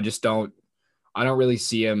don't know. I don't really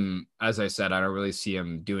see him, as I said, I don't really see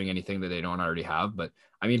him doing anything that they don't already have. But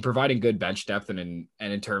I mean, providing good bench depth and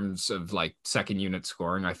in terms of like second unit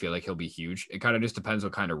scoring, I feel like he'll be huge. It kind of just depends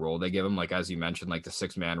what kind of role they give him. Like as you mentioned, like the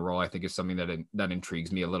 6 man role, I think is something that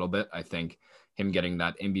intrigues me a little bit. I think him getting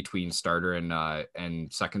that in between starter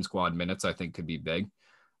and second squad minutes, I think could be big.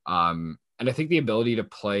 And I think the ability to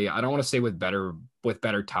play, I don't want to say with better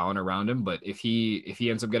talent around him, but if he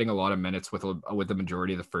ends up getting a lot of minutes with the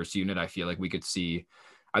majority of the first unit, I feel like we could see.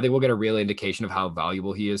 I think we'll get a real indication of how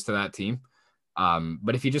valuable he is to that team.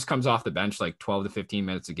 But if he just comes off the bench like 12 to 15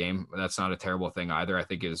 minutes a game, that's not a terrible thing either. I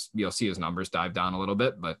think you'll see his numbers dive down a little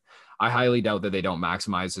bit, but I highly doubt that they don't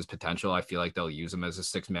maximize his potential. I feel like they'll use him as a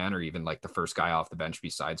 6 man or even like the first guy off the bench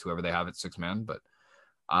besides whoever they have at 6 man. But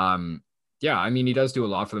um, yeah, I mean, he does do a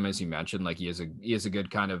lot for them, as you mentioned. Like he is a good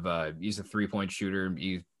kind of he's a 3 point shooter.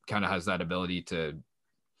 He kind of has that ability to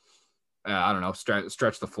I don't know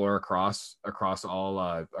stretch the floor across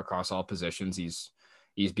all positions.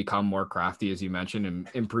 He's become more crafty, as you mentioned, and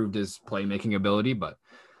improved his playmaking ability. But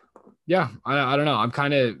yeah, I don't know. I'm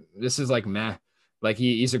kind of this is like meh. Like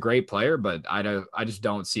he's a great player, but I just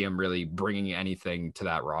don't see him really bringing anything to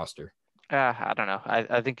that roster. I don't know.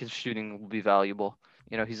 I think his shooting will be valuable.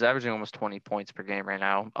 He's averaging almost 20 points per game right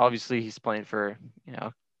now. Obviously, he's playing for,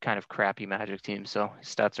 kind of crappy Magic team, so his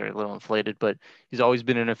stats are a little inflated, but he's always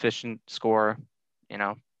been an efficient scorer,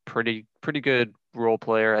 pretty good role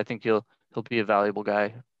player. I think he'll be a valuable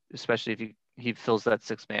guy, especially if he fills that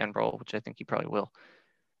 6 man role, which I think he probably will.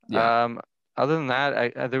 Yeah, Other than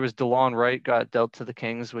that, there was DeLon Wright got dealt to the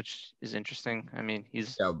Kings, which is interesting. I mean,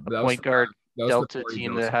 he's yeah, a that was point for guard that was for dealt to a Corey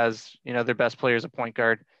team that Joseph. has, their best player is a point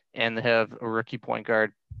guard and they have a rookie point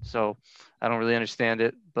guard. So I don't really understand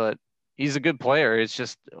it, but he's a good player. It's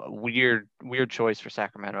just a weird choice for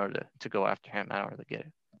Sacramento to go after him. I don't really get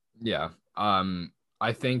it. Yeah.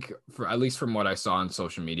 I think for at least from what I saw on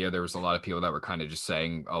social media, there was a lot of people that were kind of just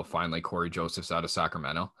saying, "Oh, finally Corey Joseph's out of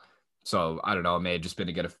Sacramento." So I don't know. It may have just been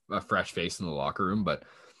to get a fresh face in the locker room, but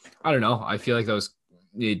I don't know. I feel like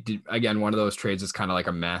again, one of those trades is kind of like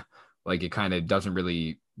a meh. Like it kind of doesn't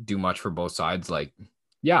really do much for both sides. Like,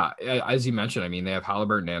 yeah, as you mentioned, I mean, they have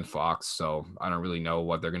Halliburton and Fox, so I don't really know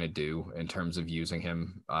what they're gonna do in terms of using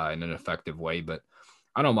him in an effective way. But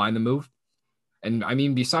I don't mind the move. And I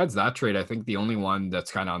mean, besides that trade, I think the only one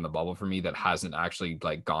that's kind of on the bubble for me that hasn't actually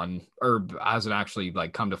like gone or hasn't actually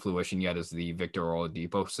like come to fruition yet is the Victor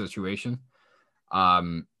Oladipo situation.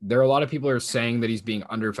 There are a lot of people who are saying that he's being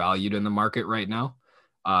undervalued in the market right now,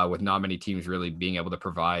 with not many teams really being able to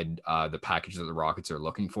provide the package that the Rockets are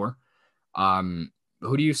looking for.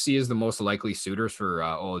 Who do you see as the most likely suitors for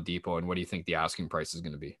Oladipo, and what do you think the asking price is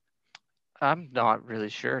going to be? I'm not really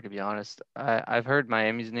sure, to be honest. I've heard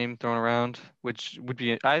Miami's name thrown around, which would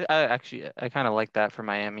be I kind of like that for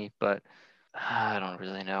Miami, but I don't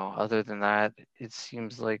really know. Other than that, it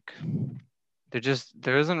seems like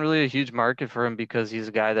there isn't really a huge market for him because he's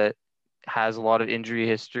a guy that has a lot of injury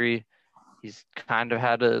history. He's kind of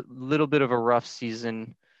had a little bit of a rough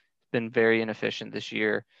season, been very inefficient this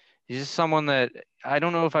year. He's just someone that I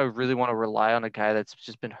don't know if I really want to rely on a guy that's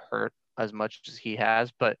just been hurt as much as he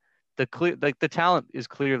has, but the talent is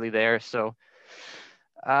clearly there. So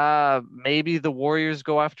maybe the Warriors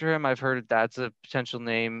go after him. I've heard that's a potential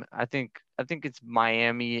name. I think it's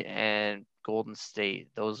Miami and Golden State.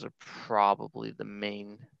 Those are probably the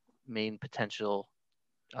main potential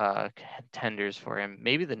contenders for him.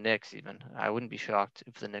 Maybe the Knicks even. I wouldn't be shocked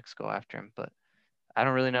if the Knicks go after him, but I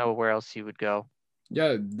don't really know where else he would go.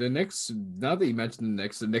 Yeah, the Knicks. Now that you mentioned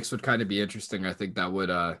the Knicks would kind of be interesting. I think that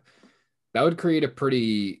would create a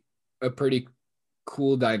pretty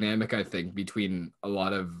cool dynamic, I think, between a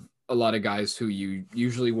lot of guys who you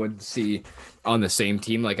usually wouldn't see on the same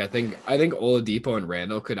team. Like I think Oladipo and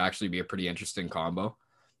Randall could actually be a pretty interesting combo.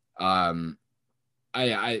 Um,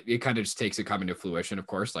 I it kind of just takes it coming to fruition, of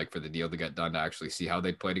course, like for the deal to get done to actually see how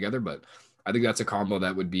they play together. But I think that's a combo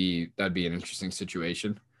that'd be an interesting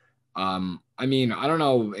situation. I mean, I don't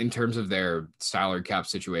know in terms of their salary cap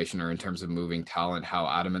situation or in terms of moving talent, how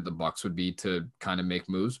adamant the Bucks would be to kind of make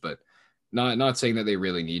moves, but not saying that they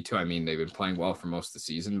really need to. I mean, they've been playing well for most of the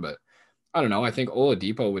season, but I don't know. I think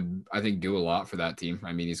Oladipo would, I think, do a lot for that team.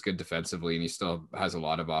 I mean, he's good defensively and he still has a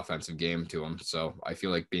lot of offensive game to him. So I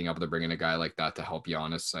feel like being able to bring in a guy like that to help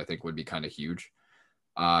Giannis, I think would be kind of huge.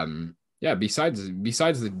 Yeah. Besides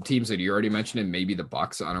the teams that you already mentioned and maybe the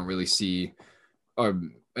Bucks, I don't really see or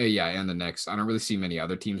yeah, and the next. I don't really see many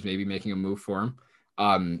other teams maybe making a move for him.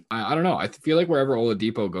 I don't know. I feel like wherever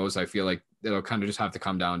Oladipo goes, I feel like it'll kind of just have to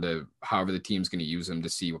come down to however the team's going to use him to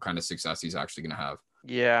see what kind of success he's actually going to have.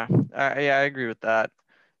 Yeah, I agree with that.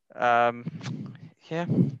 Um, Yeah,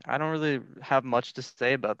 I don't really have much to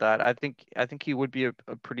say about that. I think he would be a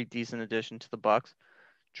pretty decent addition to the Bucks.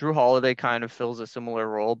 Drew Holiday kind of fills a similar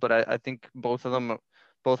role, but I think both of them,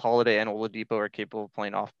 both Holiday and Oladipo, are capable of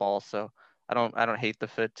playing off ball. So I don't hate the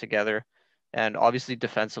fit together. And obviously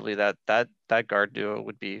defensively, that guard duo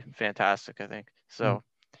would be fantastic, I think. So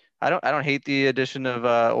I don't hate the addition of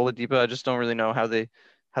Oladipo. I just don't really know how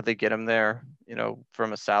they get him there,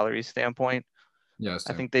 from a salary standpoint. Yeah, I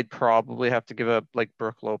same. think they'd probably have to give up like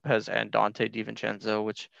Brooke Lopez and Dante DiVincenzo,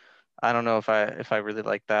 which I don't know if I really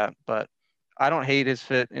like that, but I don't hate his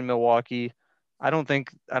fit in Milwaukee. I don't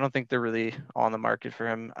think they're really on the market for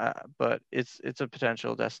him, but it's a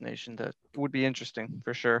potential destination that would be interesting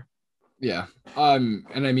for sure. Yeah. And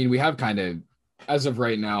I mean, we have kind of, as of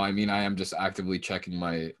right now, I mean, I am just actively checking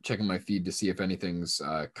my feed to see if anything's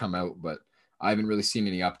come out, but I haven't really seen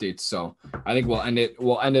any updates. So I think we'll end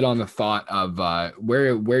it on the thought of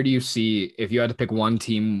where do you see, if you had to pick one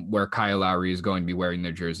team where Kyle Lowry is going to be wearing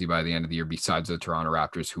their jersey by the end of the year besides the Toronto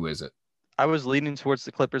Raptors, who is it? I was leaning towards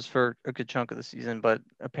the Clippers for a good chunk of the season, but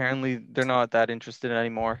apparently they're not that interested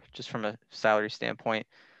anymore, just from a salary standpoint.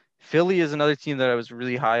 Philly is another team that I was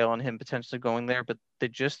really high on him potentially going there, but they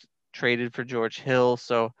just traded for George Hill,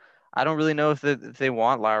 so I don't really know if they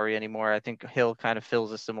want Lowry anymore. I think Hill kind of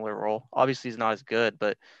fills a similar role. Obviously, he's not as good,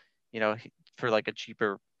 but for like a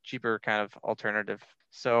cheaper kind of alternative.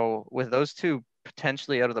 So with those two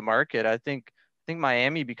potentially out of the market, I think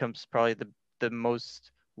Miami becomes probably the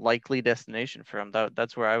most likely destination for him.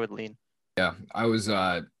 That's where I would lean. Yeah, I was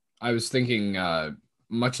thinking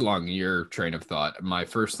much along your train of thought. My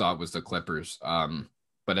first thought was the Clippers.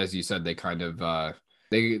 But as you said, they kind of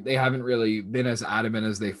they haven't really been as adamant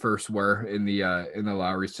as they first were in the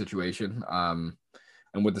Lowry situation.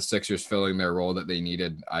 And with the Sixers filling their role that they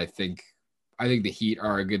needed, I think the Heat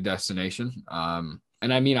are a good destination.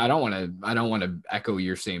 And I mean, I don't want to echo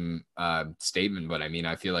your same statement, but I mean,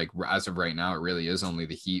 I feel like as of right now, it really is only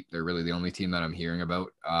the Heat. They're really the only team that I'm hearing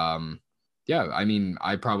about. Yeah, I mean,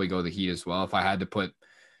 I'd probably go the Heat as well. If I had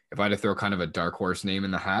to throw kind of a dark horse name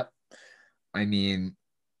in the hat, I mean,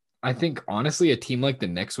 I think honestly, a team like the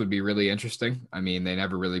Knicks would be really interesting. I mean, they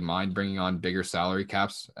never really mind bringing on bigger salary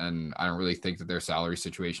caps, and I don't really think that their salary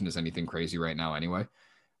situation is anything crazy right now anyway.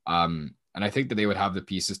 And I think that they would have the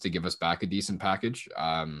pieces to give us back a decent package.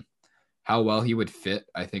 How well he would fit,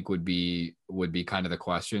 I think would be kind of the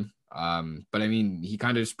question. But I mean, he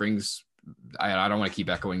kind of just brings. I don't want to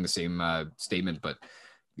keep echoing the same statement, but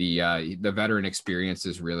the veteran experience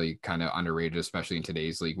is really kind of underrated, especially in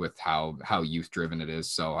today's league with how youth driven it is.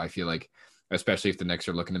 So I feel like, especially if the Knicks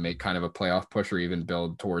are looking to make kind of a playoff push or even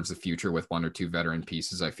build towards the future with one or two veteran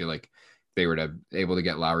pieces, I feel like they were able to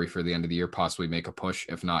get Lowry for the end of the year, possibly make a push,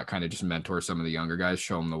 if not kind of just mentor some of the younger guys,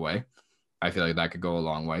 show them the way. I feel like that could go a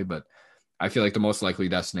long way, but I feel like the most likely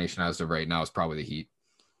destination as of right now is probably the Heat.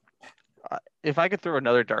 If I could throw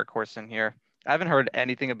another dark horse in here, I haven't heard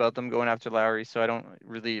anything about them going after Lowry, so I don't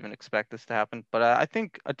really even expect this to happen. But I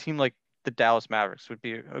think a team like the Dallas Mavericks would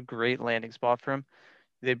be a great landing spot for him.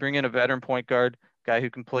 They bring in a veteran point guard, guy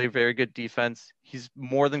who can play very good defense. He's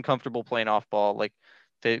more than comfortable playing off ball. Like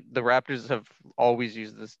the Raptors have always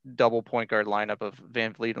used this double point guard lineup of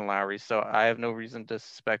Van Vliet and Lowry, so I have no reason to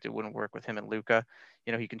suspect it wouldn't work with him and Luka.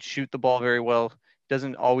 He can shoot the ball very well.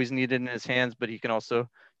 Doesn't always need it in his hands, but he can also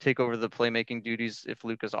take over the playmaking duties if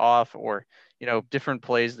Luka's off, or different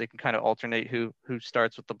plays. They can kind of alternate who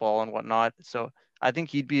starts with the ball and whatnot. So I think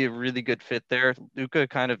he'd be a really good fit there. Luka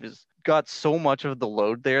kind of is got so much of the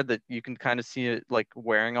load there that you can kind of see it like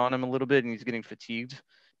wearing on him a little bit, and he's getting fatigued.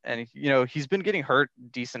 And he's been getting hurt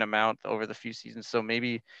decent amount over the few seasons. So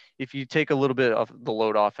maybe if you take a little bit of the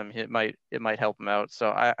load off him, it might help him out.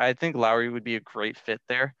 So I think Lowry would be a great fit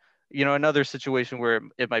there. Another situation where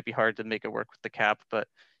it might be hard to make it work with the cap, but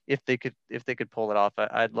if they could pull it off,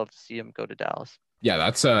 I'd love to see him go to Dallas. Yeah,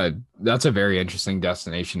 that's a very interesting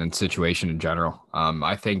destination and situation in general.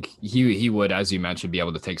 I think he would, as you mentioned, be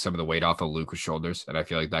able to take some of the weight off of Luka's shoulders, and I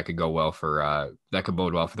feel like that could bode well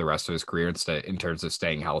for the rest of his career in terms of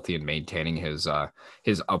staying healthy and maintaining his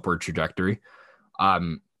upward trajectory.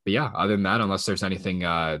 But yeah, other than that, unless there's anything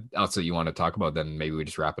else that you want to talk about, then maybe we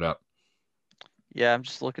just wrap it up. Yeah, I'm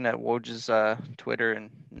just looking at Woj's Twitter and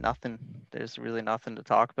nothing. There's really nothing to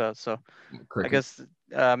talk about. So I Cricket. guess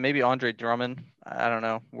maybe Andre Drummond. I don't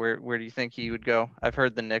know. Where do you think he would go? I've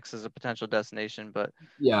heard the Knicks is a potential destination, but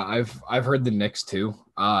Yeah, I've heard the Knicks too.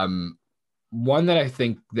 One that I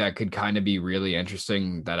think that could kind of be really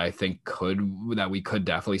interesting that we could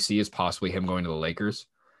definitely see is possibly him going to the Lakers.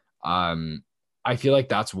 Um, I feel like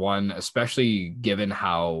that's one, especially given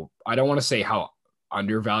how I don't want to say how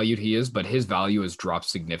undervalued he is, but his value has dropped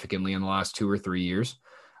significantly in the last 2 or 3 years.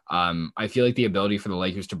 I feel like the ability for the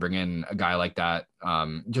Lakers to bring in a guy like that,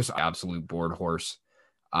 just absolute board horse.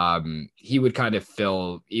 He would kind of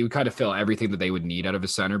fill everything that they would need out of a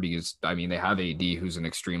center because I mean they have AD who's an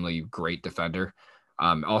extremely great defender.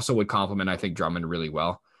 Also would complement I think Drummond really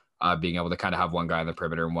well, being able to kind of have one guy on the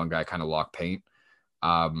perimeter and one guy kind of lock paint.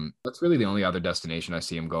 That's really the only other destination I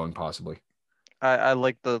see him going possibly. I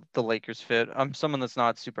like the Lakers fit. I'm someone that's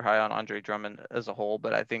not super high on Andre Drummond as a whole,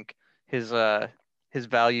 but I think his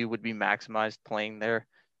value would be maximized playing there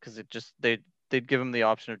because they'd give him the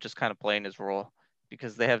option of just kind of playing his role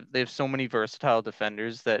because they have so many versatile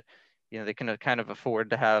defenders that they can kind of afford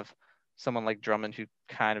to have someone like Drummond who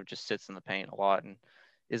kind of just sits in the paint a lot and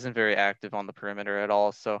isn't very active on the perimeter at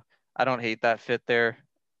all. So I don't hate that fit there.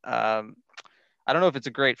 Um, I don't know if it's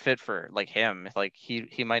a great fit for like him. Like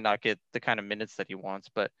he might not get the kind of minutes that he wants,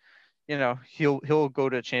 but he'll go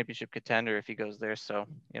to a championship contender if he goes there. So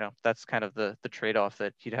that's kind of the trade-off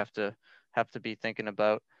that he'd have to be thinking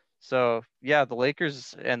about. So yeah, the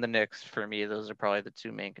Lakers and the Knicks for me, those are probably the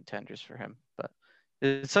two main contenders for him. But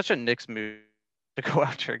it's such a Knicks move to go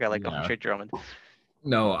after a guy like Yeah. Andre Drummond.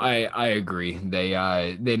 No, I agree.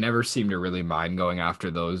 They never seem to really mind going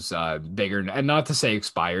after those bigger and not to say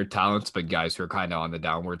expired talents, but guys who are kind of on the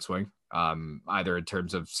downward swing, either in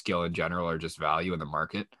terms of skill in general or just value in the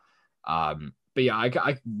market. But yeah,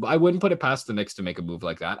 I wouldn't put it past the Knicks to make a move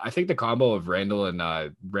like that. I think the combo of Randall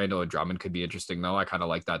and Drummond could be interesting though. I kind of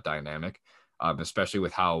like that dynamic, especially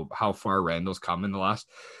with how far Randall's come in the last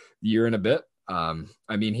year and a bit. I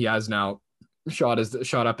mean, he has now shot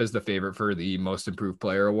up as the favorite for the most improved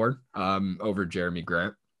player award over Jeremy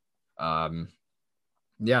Grant. Um,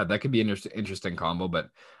 yeah, that could be an interesting combo,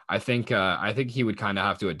 but I think he would kind of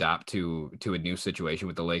have to adapt to a new situation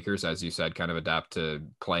with the Lakers, as you said, kind of adapt to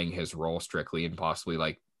playing his role strictly and possibly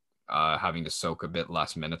like having to soak a bit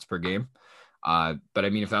less minutes per game. But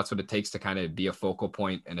I mean, if that's what it takes to kind of be a focal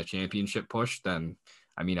point in a championship push, then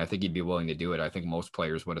I mean, I think he'd be willing to do it. I think most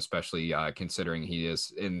players would, especially considering he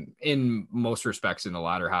is in most respects in the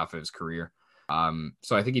latter half of his career.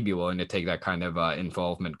 So I think he'd be willing to take that kind of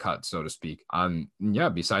involvement cut, so to speak. Yeah.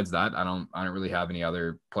 Besides that, I don't really have any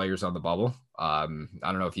other players on the bubble. I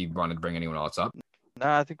don't know if you wanted to bring anyone else up.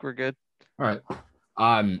 Nah, I think we're good. All right.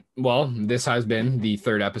 Well, this has been the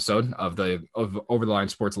third episode of Over the Line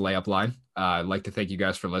Sports Layup Line. I'd like to thank you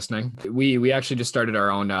guys for listening. We actually just started our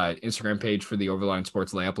own Instagram page for the Over the Line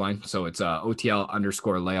Sports Layup Line. So it's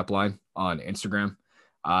OTL_layup line on Instagram.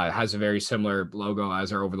 It has a very similar logo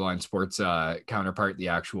as our Over the Line Sports counterpart, the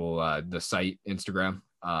actual the site Instagram.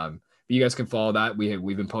 But you guys can follow that.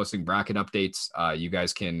 We've been posting bracket updates. You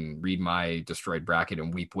guys can read my destroyed bracket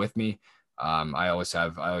and weep with me. I always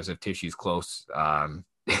have tissues close.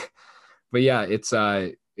 But yeah, it's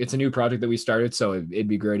a new project that we started, so it'd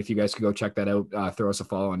be great if you guys could go check that out. Throw us a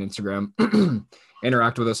follow on Instagram.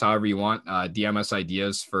 Interact with us however you want. DM us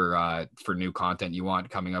ideas for new content you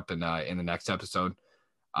want coming up in the next episode.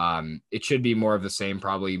 It should be more of the same,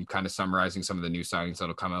 probably kind of summarizing some of the new signings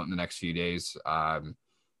that'll come out in the next few days. And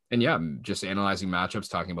yeah, just analyzing matchups,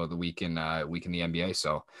 talking about the week in the NBA.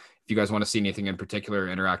 So if you guys want to see anything in particular,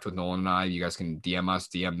 interact with Nolan and I, you guys can DM us,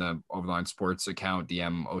 DM the Overline Sports account,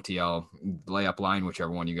 DM OTL Layup Line,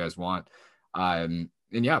 whichever one you guys want. And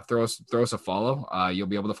yeah, throw us a follow. You'll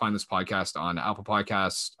be able to find this podcast on Apple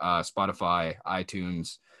Podcasts, Spotify,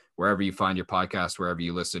 iTunes, wherever you find your podcast, wherever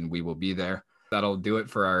you listen, we will be there. That'll do it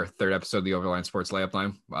for our third episode of the Overline Sports Layup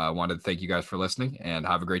Line. I wanted to thank you guys for listening and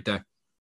have a great day.